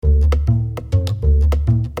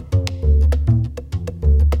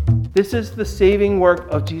This is the saving work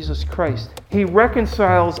of Jesus Christ. He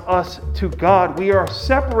reconciles us to God. We are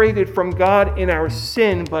separated from God in our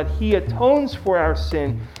sin, but He atones for our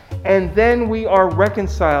sin, and then we are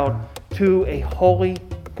reconciled to a holy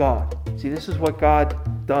God. See, this is what God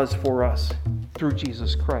does for us through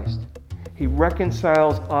Jesus Christ. He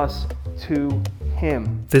reconciles us to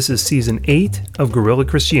Him. This is Season 8 of Guerrilla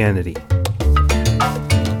Christianity.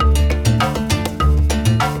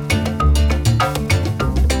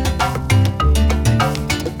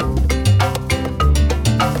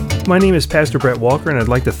 My name is Pastor Brett Walker, and I'd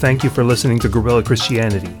like to thank you for listening to Guerrilla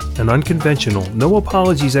Christianity, an unconventional, no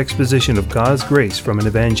apologies exposition of God's grace from an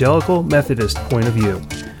evangelical Methodist point of view.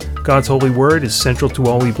 God's holy word is central to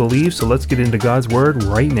all we believe, so let's get into God's word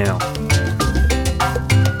right now.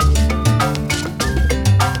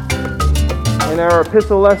 And our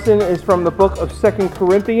epistle lesson is from the book of 2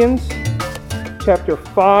 Corinthians, chapter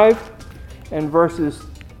 5, and verses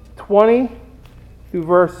 20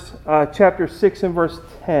 through chapter 6 and verse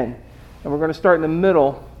 10. And we're going to start in the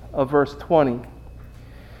middle of verse 20.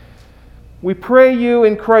 We pray you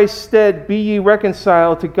in Christ's stead, be ye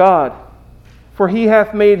reconciled to God. For He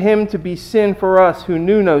hath made Him to be sin for us who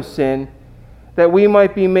knew no sin, that we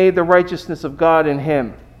might be made the righteousness of God in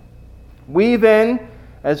Him. We then,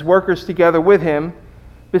 as workers together with Him,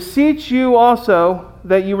 beseech you also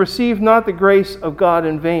that you receive not the grace of God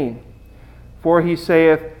in vain. For He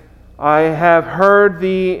saith, I have heard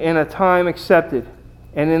thee in a time accepted,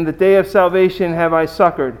 and in the day of salvation have I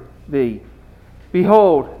succored thee.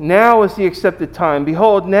 Behold, now is the accepted time.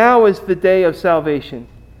 Behold, now is the day of salvation.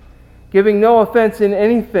 Giving no offense in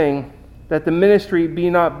anything, that the ministry be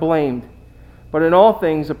not blamed, but in all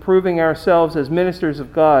things approving ourselves as ministers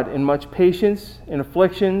of God, in much patience, in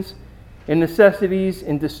afflictions, in necessities,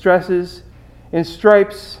 in distresses, in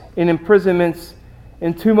stripes, in imprisonments,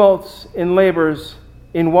 in tumults, in labors,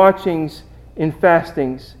 in watchings, in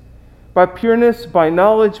fastings, by pureness, by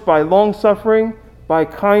knowledge, by long-suffering, by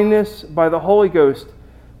kindness, by the Holy Ghost,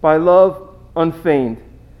 by love unfeigned,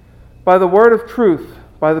 by the word of truth,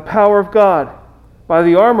 by the power of God, by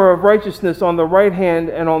the armor of righteousness on the right hand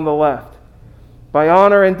and on the left, by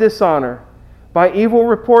honor and dishonor, by evil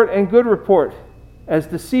report and good report, as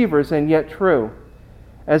deceivers and yet true,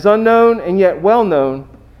 as unknown and yet well known,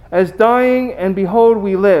 as dying and behold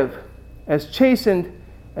we live, as chastened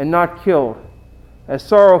and not killed, as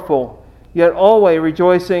sorrowful, yet always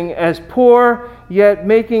rejoicing, as poor, yet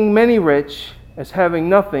making many rich, as having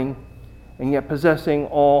nothing, and yet possessing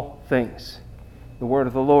all things. The word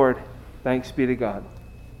of the Lord. Thanks be to God.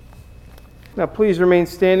 Now please remain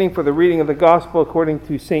standing for the reading of the Gospel according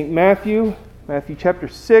to St. Matthew, Matthew chapter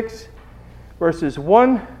 6, verses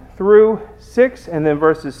 1 through 6, and then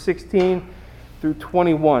verses 16 through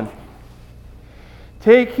 21.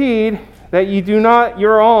 Take heed that ye do not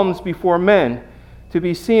your alms before men, to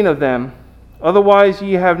be seen of them. Otherwise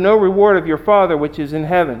ye have no reward of your Father which is in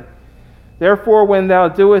heaven. Therefore when thou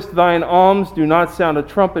doest thine alms, do not sound a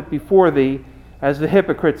trumpet before thee, as the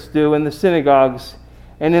hypocrites do in the synagogues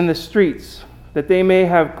and in the streets, that they may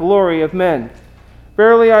have glory of men.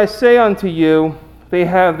 Verily I say unto you, they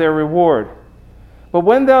have their reward. But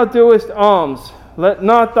when thou doest alms, let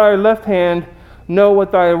not thy left hand know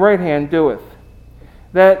what thy right hand doeth,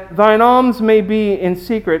 that thine alms may be in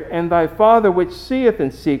secret, and thy Father which seeth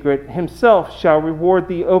in secret himself shall reward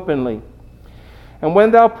thee openly. And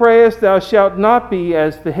when thou prayest, thou shalt not be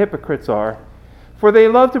as the hypocrites are, for they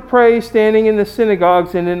love to pray standing in the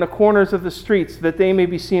synagogues and in the corners of the streets, that they may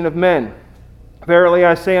be seen of men. Verily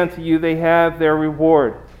I say unto you, they have their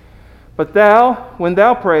reward. But thou, when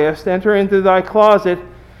thou prayest, enter into thy closet,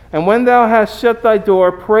 and when thou hast shut thy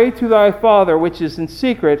door, pray to thy Father which is in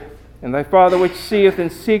secret, and thy Father which seeth in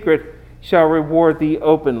secret shall reward thee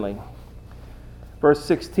openly. Verse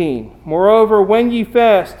 16. Moreover, when ye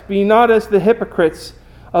fast, be not as the hypocrites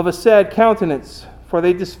of a sad countenance, for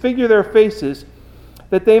they disfigure their faces,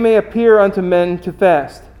 that they may appear unto men to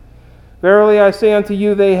fast. Verily I say unto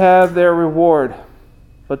you, they have their reward.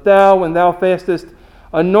 But thou, when thou fastest,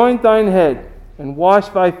 anoint thine head, and wash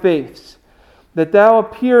thy face, that thou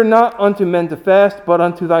appear not unto men to fast, but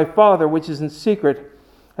unto thy Father which is in secret,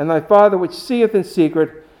 and thy Father which seeth in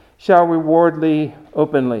secret shall reward thee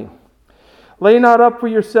openly. Lay not up for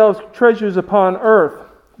yourselves treasures upon earth,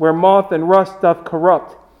 where moth and rust doth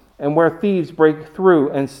corrupt, and where thieves break through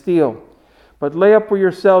and steal. But lay up for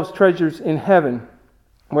yourselves treasures in heaven,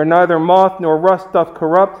 where neither moth nor rust doth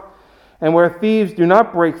corrupt, and where thieves do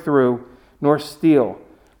not break through nor steal.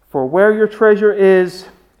 For where your treasure is,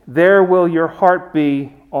 there will your heart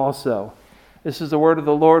be also. This is the word of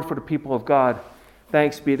the Lord for the people of God.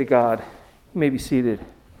 Thanks be to God. You may be seated.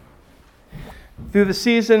 Through the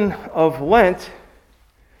season of Lent,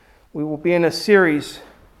 we will be in a series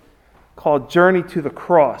called Journey to the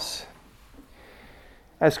Cross.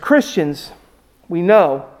 As Christians, we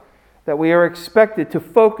know that we are expected to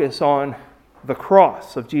focus on the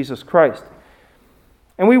cross of Jesus Christ.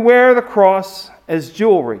 And we wear the cross as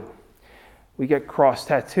jewelry. We get cross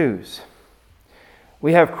tattoos.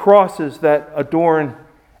 We have crosses that adorn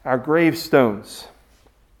our gravestones.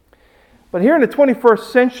 But here in the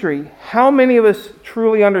 21st century, how many of us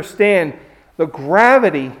truly understand the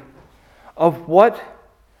gravity of what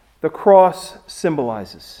the cross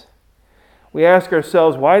symbolizes? We ask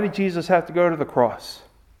ourselves, why did Jesus have to go to the cross?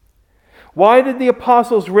 Why did the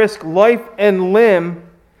apostles risk life and limb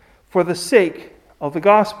for the sake of the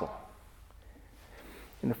gospel?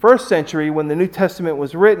 In the first century, when the New Testament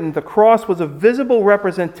was written, the cross was a visible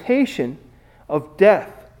representation of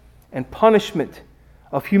death and punishment,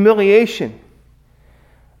 of humiliation.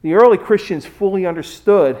 The early Christians fully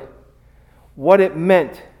understood what it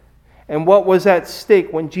meant and what was at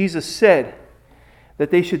stake when Jesus said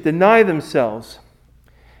that they should deny themselves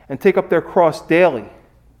and take up their cross daily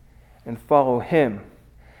and follow Him.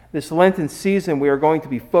 This Lenten season, we are going to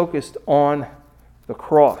be focused on the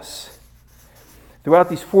cross. Throughout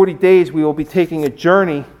these 40 days, we will be taking a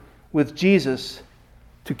journey with Jesus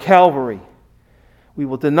to Calvary. We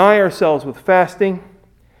will deny ourselves with fasting,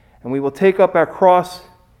 and we will take up our cross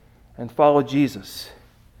and follow Jesus.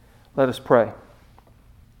 Let us pray.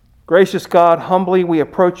 Gracious God, humbly we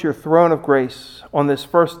approach your throne of grace on this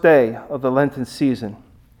first day of the Lenten season.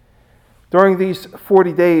 During these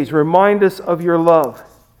 40 days, remind us of your love,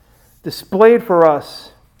 displayed for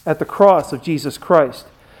us at the cross of Jesus Christ.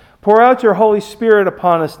 Pour out your Holy Spirit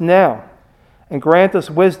upon us now, and grant us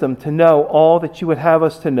wisdom to know all that you would have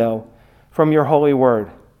us to know from your holy word.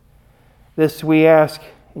 This we ask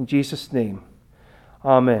in Jesus' name.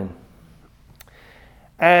 Amen.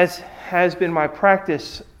 As has been my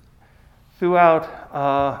practice throughout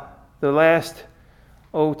the last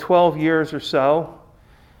 12 years or so,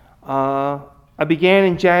 I began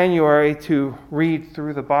in January to read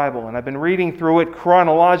through the Bible, and I've been reading through it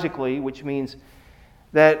chronologically, which means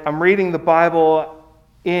that I'm reading the Bible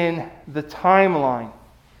in the timeline,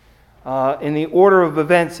 in the order of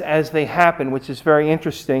events as they happen, which is very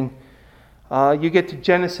interesting. You get to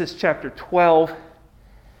Genesis chapter 12,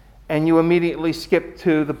 and you immediately skip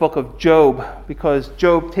to the book of Job, because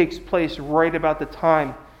Job takes place right about the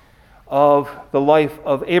time of the life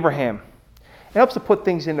of Abraham. It helps to put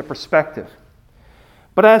things into perspective.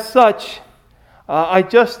 But as such, I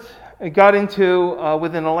just got into,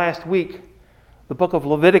 within the last week, the book of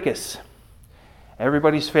Leviticus.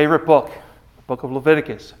 Everybody's favorite book, the book of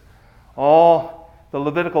Leviticus. All the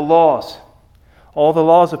Levitical laws, all the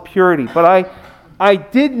laws of purity. But I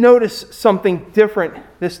did notice something different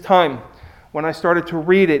this time when I started to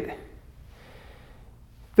read it.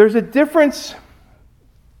 There's a difference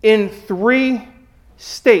in 3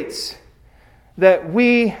 states that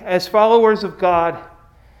we, as followers of God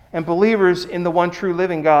and believers in the one true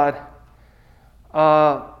living God,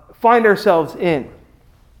 find ourselves in.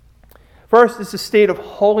 First is the state of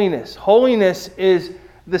holiness. Holiness is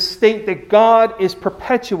the state that God is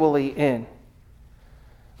perpetually in.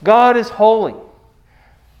 God is holy.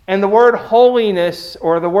 And the word holiness,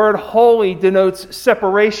 or the word holy, denotes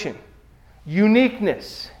separation,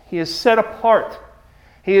 uniqueness. He is set apart.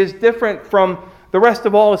 He is different from the rest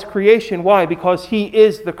of all His creation. Why? Because He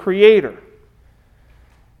is the Creator.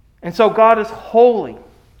 And so God is holy.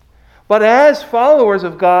 But as followers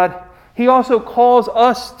of God, He also calls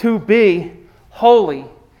us to be holy,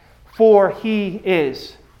 for He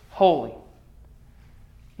is holy.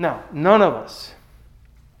 Now, none of us,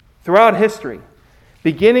 throughout history,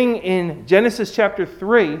 beginning in Genesis chapter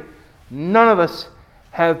 3, none of us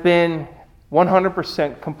have been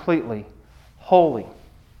 100% completely holy.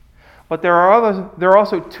 But there are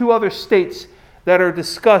also 2 other states that are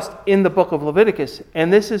discussed in the book of Leviticus,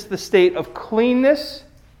 and this is the state of cleanness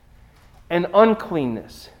and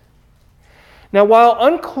uncleanness. Now, while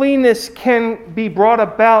uncleanness can be brought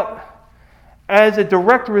about as a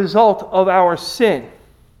direct result of our sin,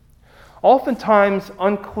 oftentimes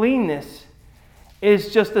uncleanness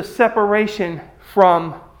is just a separation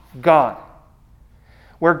from God,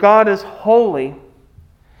 where God is holy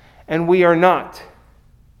and we are not.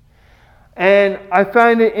 And I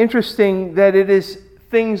find it interesting that it is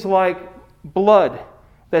things like blood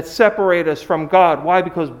that separate us from God. Why?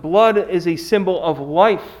 Because blood is a symbol of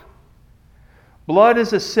life. Blood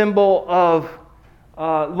is a symbol of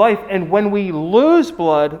life. And when we lose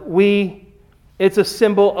blood, it's a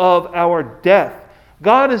symbol of our death.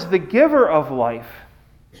 God is the giver of life.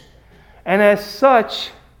 And as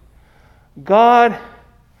such, God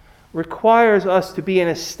requires us to be in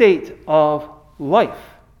a state of life.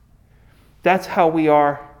 That's how we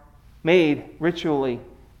are made ritually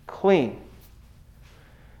clean.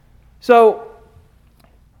 So,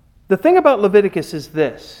 the thing about Leviticus is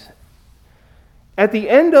this. At the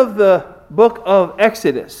end of the book of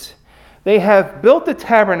Exodus, they have built the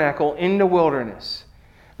tabernacle in the wilderness.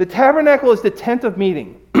 The tabernacle is the tent of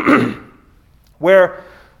meeting, where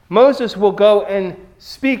Moses will go and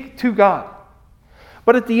speak to God.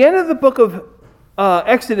 But at the end of the book of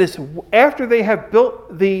Exodus, after they have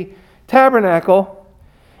built the tabernacle,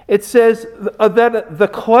 it says that the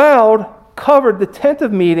cloud covered the tent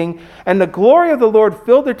of meeting, and the glory of the Lord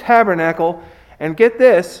filled the tabernacle. And get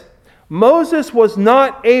this, Moses was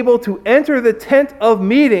not able to enter the tent of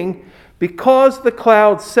meeting because the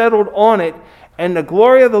cloud settled on it, and the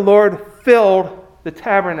glory of the Lord filled the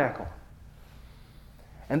tabernacle.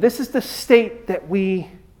 And this is the state that we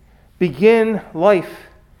begin life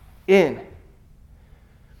in.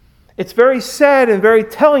 It's very sad and very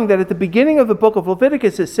telling that at the beginning of the book of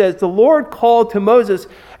Leviticus it says, the Lord called to Moses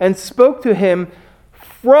and spoke to him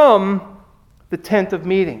from the tent of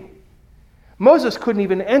meeting. Moses couldn't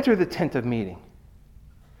even enter the tent of meeting.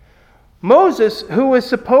 Moses, who was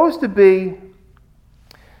supposed to be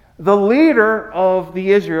the leader of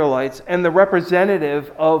the Israelites and the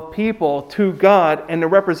representative of people to God and the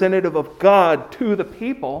representative of God to the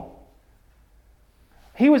people,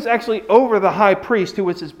 he was actually over the high priest, who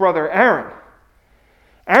was his brother Aaron.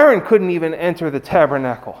 Aaron couldn't even enter the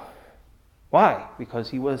tabernacle. Why?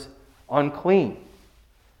 Because he was unclean.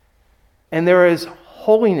 And there is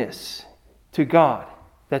holiness to God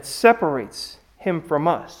that separates him from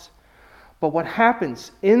us. But what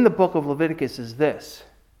happens in the book of Leviticus is this.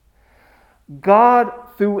 God,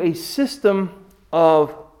 through a system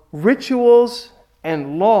of rituals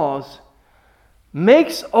and laws,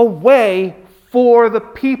 makes a way for the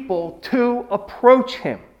people to approach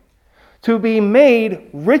him, to be made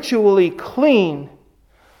ritually clean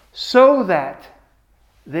so that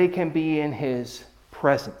they can be in his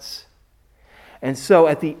presence. And so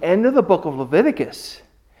at the end of the book of Leviticus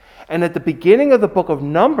and at the beginning of the book of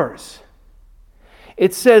Numbers,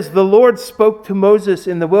 it says the Lord spoke to Moses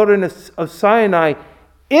in the wilderness of Sinai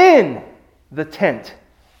in the tent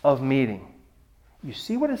of meeting. You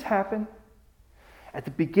see what has happened? At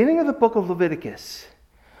the beginning of the book of Leviticus,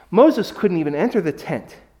 Moses couldn't even enter the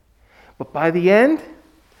tent. But by the end,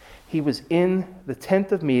 he was in the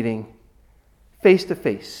tent of meeting, face to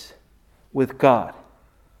face with God.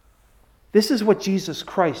 This is what Jesus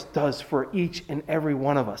Christ does for each and every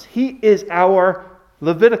one of us. He is our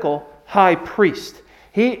Levitical high priest.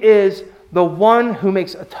 He is the one who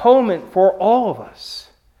makes atonement for all of us.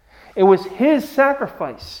 It was his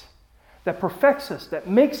sacrifice that perfects us, that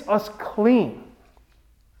makes us clean.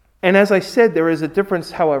 And as I said, there is a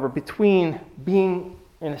difference, however, between being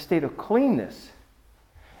in a state of cleanness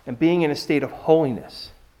and being in a state of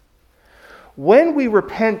holiness. When we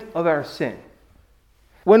repent of our sin,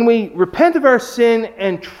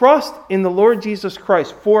 and trust in the Lord Jesus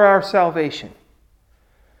Christ for our salvation,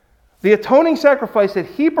 the atoning sacrifice that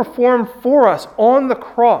he performed for us on the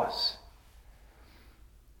cross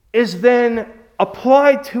is then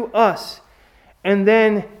applied to us, and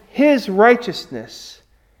then his righteousness,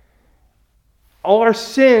 all our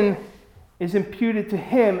sin is imputed to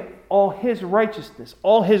him. All his righteousness,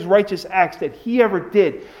 all his righteous acts that he ever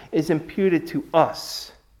did is imputed to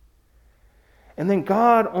us. And then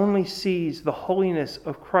God only sees the holiness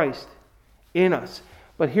of Christ in us.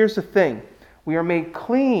 But here's the thing. We are made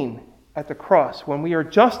clean at the cross when we are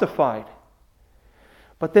justified.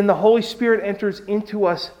 But then the Holy Spirit enters into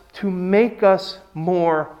us to make us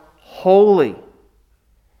more holy.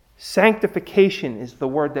 Sanctification is the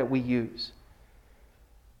word that we use.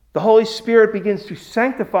 The Holy Spirit begins to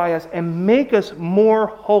sanctify us and make us more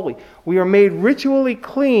holy. We are made ritually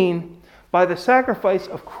clean by the sacrifice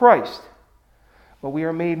of Christ, but we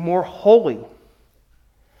are made more holy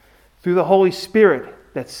through the Holy Spirit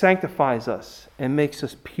that sanctifies us and makes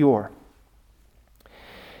us pure.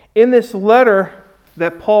 In this letter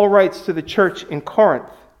that Paul writes to the church in Corinth,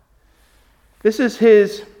 this is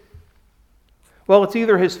it's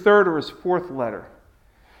either his third or his fourth letter.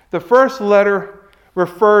 The first letter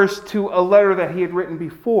refers to a letter that he had written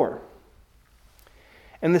before.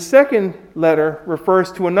 And the second letter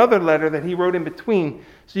refers to another letter that he wrote in between.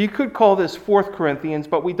 So you could call this 4th Corinthians,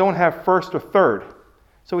 but we don't have 1st or 3rd.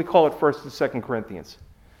 So we call it 1st and 2nd Corinthians.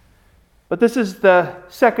 But this is the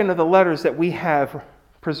second of the letters that we have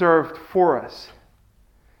preserved for us.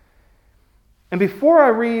 And before I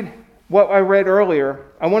read what I read earlier,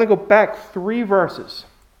 I want to go back 3 verses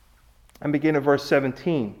and begin at verse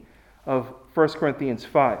 17 of 1 Corinthians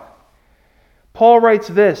 5. Paul writes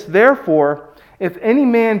this, "Therefore, if any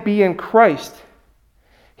man be in Christ,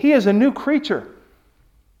 he is a new creature.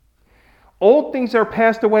 Old things are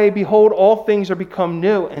passed away. Behold, all things are become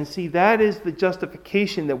new." And see, that is the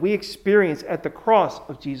justification that we experience at the cross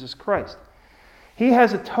of Jesus Christ. He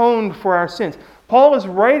has atoned for our sins. Paul is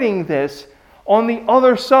writing this on the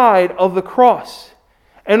other side of the cross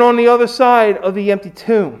and on the other side of the empty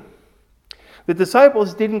tomb. The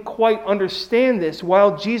disciples didn't quite understand this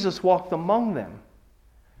while Jesus walked among them.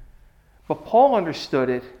 But Paul understood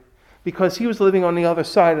it because he was living on the other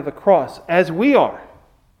side of the cross, as we are.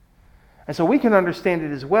 And so we can understand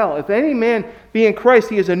it as well. If any man be in Christ,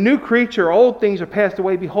 he is a new creature. Old things are passed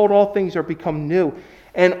away. Behold, all things are become new.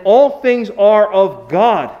 And all things are of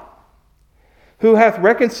God, who hath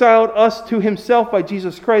reconciled us to himself by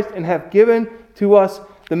Jesus Christ, and hath given to us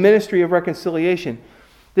the ministry of reconciliation.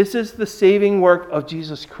 This is the saving work of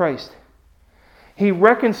Jesus Christ. He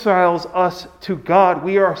reconciles us to God.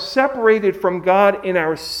 We are separated from God in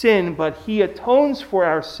our sin, but he atones for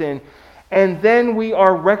our sin, and then we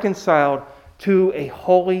are reconciled to a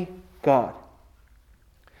holy God.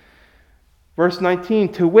 Verse 19,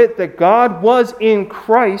 "To wit, that God was in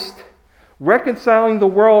Christ, reconciling the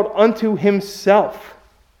world unto himself,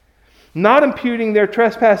 not imputing their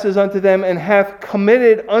trespasses unto them, and hath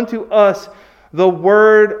committed unto us the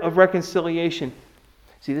word of reconciliation."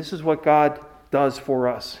 See, this is what God does for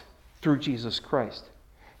us through Jesus Christ.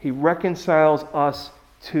 He reconciles us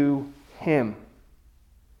to him.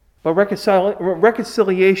 But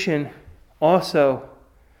reconciliation also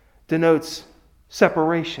denotes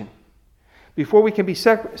separation. Before we can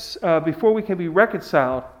be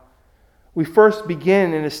reconciled, we first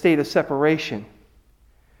begin in a state of separation.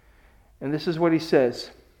 And this is what he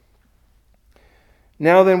says.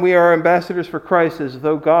 "Now then we are ambassadors for Christ, as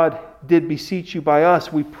though God did beseech you by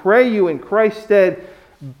us. We pray you in Christ's stead,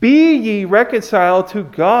 be ye reconciled to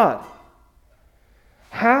God."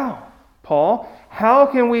 How, Paul? How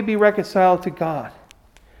can we be reconciled to God?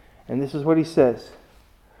 And this is what he says.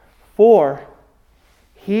 "For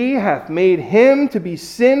he hath made him to be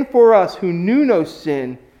sin for us who knew no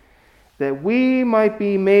sin, that we might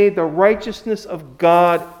be made the righteousness of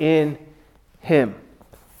God in him."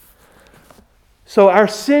 So our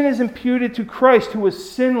sin is imputed to Christ, who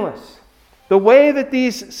was sinless. The way that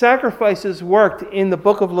these sacrifices worked in the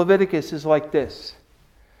book of Leviticus is like this.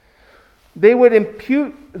 They would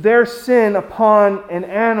impute their sin upon an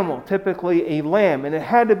animal, typically a lamb, and it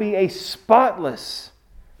had to be a spotless,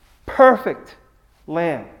 perfect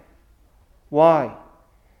lamb. Why?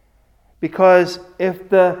 Because if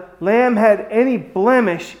the lamb had any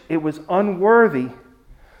blemish, it was unworthy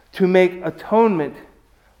to make atonement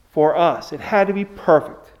for us. It had to be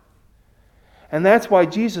perfect. And that's why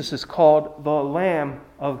Jesus is called the Lamb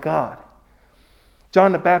of God.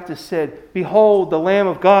 John the Baptist said, "Behold, the Lamb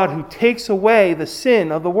of God who takes away the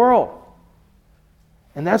sin of the world."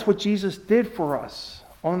 And that's what Jesus did for us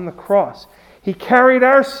on the cross. He carried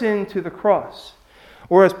our sin to the cross.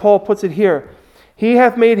 Or as Paul puts it here, "He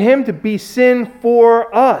hath made him to be sin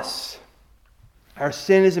for us." Our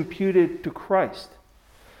sin is imputed to Christ,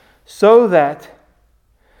 so that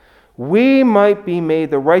we might be made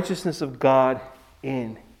the righteousness of God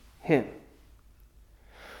in him.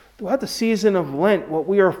 Throughout the season of Lent, what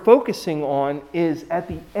we are focusing on is at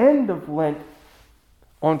the end of Lent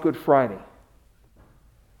on Good Friday.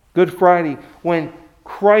 Good Friday, when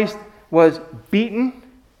Christ was beaten,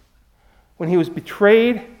 when he was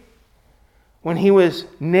betrayed, when he was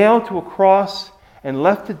nailed to a cross and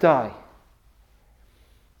left to die.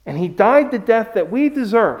 And he died the death that we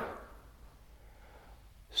deserve,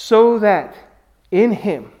 so that in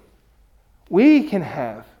him we can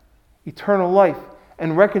have eternal life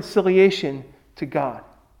and reconciliation to God.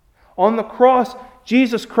 On the cross,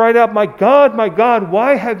 Jesus cried out, my God,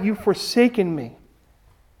 why have you forsaken me?"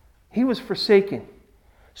 He was forsaken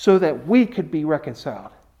so that we could be reconciled.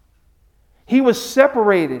 He was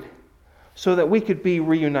separated so that we could be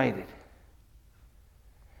reunited.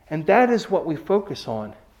 And that is what we focus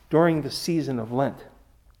on during the season of Lent.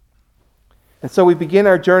 And so we begin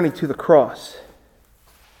our journey to the cross.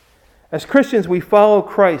 As Christians, we follow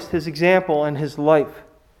Christ, his example, and his life.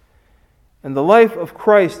 And the life of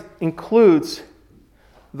Christ includes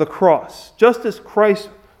the cross. Just as Christ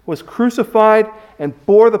was crucified and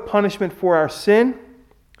bore the punishment for our sin,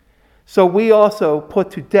 so we also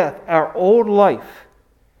put to death our old life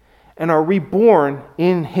and are reborn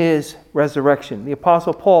in his resurrection. The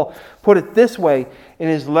Apostle Paul put it this way in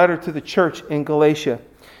his letter to the church in Galatia: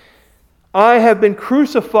 "I have been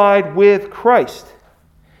crucified with Christ.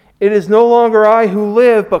 It is no longer I who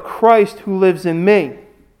live, but Christ who lives in me.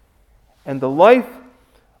 And the life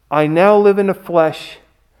I now live in the flesh,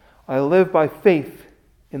 I live by faith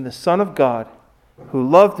in the Son of God, who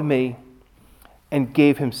loved me and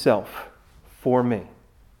gave himself for me.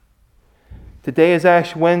 Today is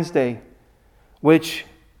Ash Wednesday, which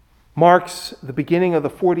marks the beginning of the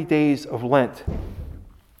 40 days of Lent.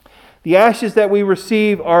 The ashes that we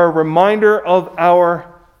receive are a reminder of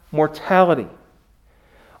our mortality,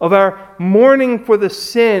 of our mourning for the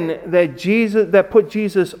sin that put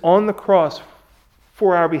Jesus on the cross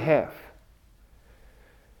for our behalf.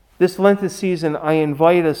 This Lenten season, I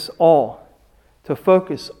invite us all to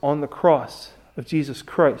focus on the cross of Jesus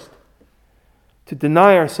Christ, to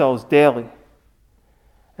deny ourselves daily,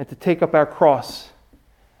 and to take up our cross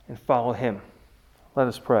and follow him. Let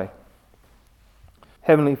us pray.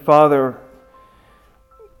 Heavenly Father,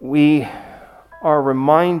 we are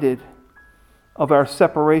reminded of our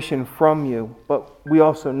separation from you, but we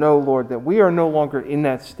also know, Lord, that we are no longer in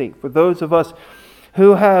that state. For those of us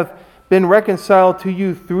who have been reconciled to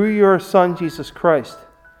you through your Son, Jesus Christ,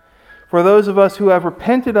 for those of us who have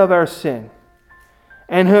repented of our sin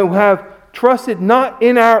and who have trusted not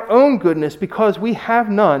in our own goodness, because we have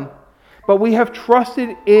none, but we have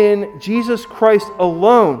trusted in Jesus Christ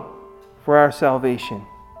alone for our salvation.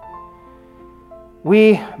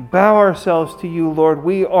 We bow ourselves to you, Lord.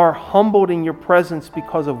 We are humbled in your presence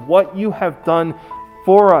because of what you have done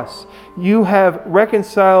for us. You have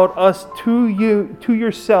reconciled us to you, to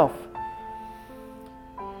yourself,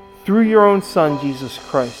 through your own Son, Jesus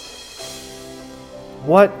Christ.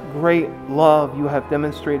 What great love you have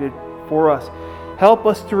demonstrated for us. Help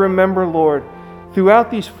us to remember, Lord,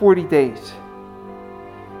 throughout these 40 days,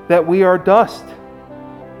 that we are dust,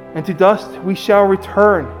 and to dust we shall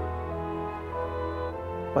return.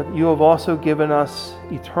 But you have also given us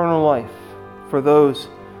eternal life for those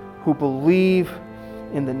who believe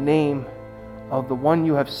in the name of the one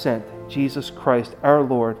you have sent, Jesus Christ, our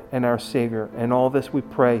Lord and our Savior. And all this we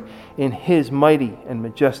pray in his mighty and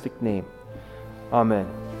majestic name. Amen.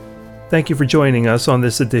 Thank you for joining us on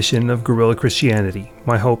this edition of Guerrilla Christianity.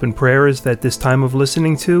 My hope and prayer is that this time of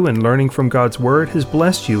listening to and learning from God's Word has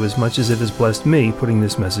blessed you as much as it has blessed me putting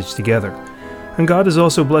this message together. And God has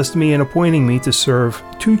also blessed me in appointing me to serve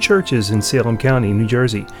 2 churches in Salem County, New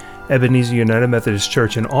Jersey, Ebenezer United Methodist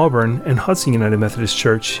Church in Auburn and Hudson United Methodist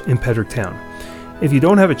Church in Pedricktown. If you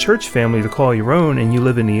don't have a church family to call your own and you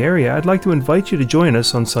live in the area, I'd like to invite you to join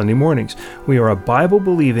us on Sunday mornings. We are a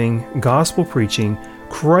Bible-believing, gospel-preaching,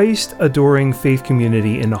 Christ-adoring faith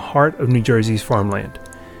community in the heart of New Jersey's farmland.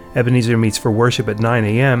 Ebenezer meets for worship at 9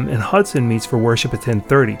 a.m. and Hudson meets for worship at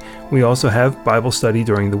 10:30. We also have Bible study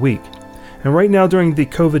during the week. And right now during the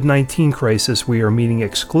COVID-19 crisis, we are meeting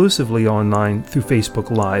exclusively online through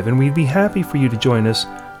Facebook Live, and we'd be happy for you to join us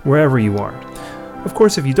wherever you are. Of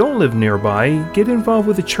course, if you don't live nearby, get involved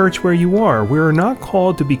with the church where you are. We are not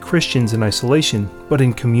called to be Christians in isolation, but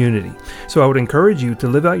in community. So I would encourage you to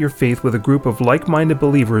live out your faith with a group of like-minded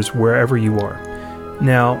believers wherever you are.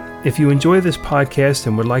 Now, if you enjoy this podcast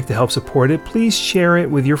and would like to help support it, please share it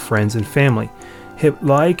with your friends and family. Hit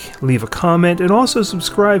like, leave a comment, and also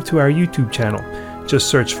subscribe to our YouTube channel. Just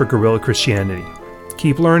search for Guerrilla Christianity.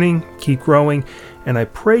 Keep learning, keep growing, and I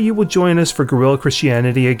pray you will join us for Guerrilla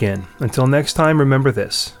Christianity again. Until next time, remember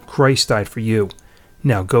this: Christ died for you.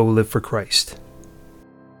 Now go live for Christ.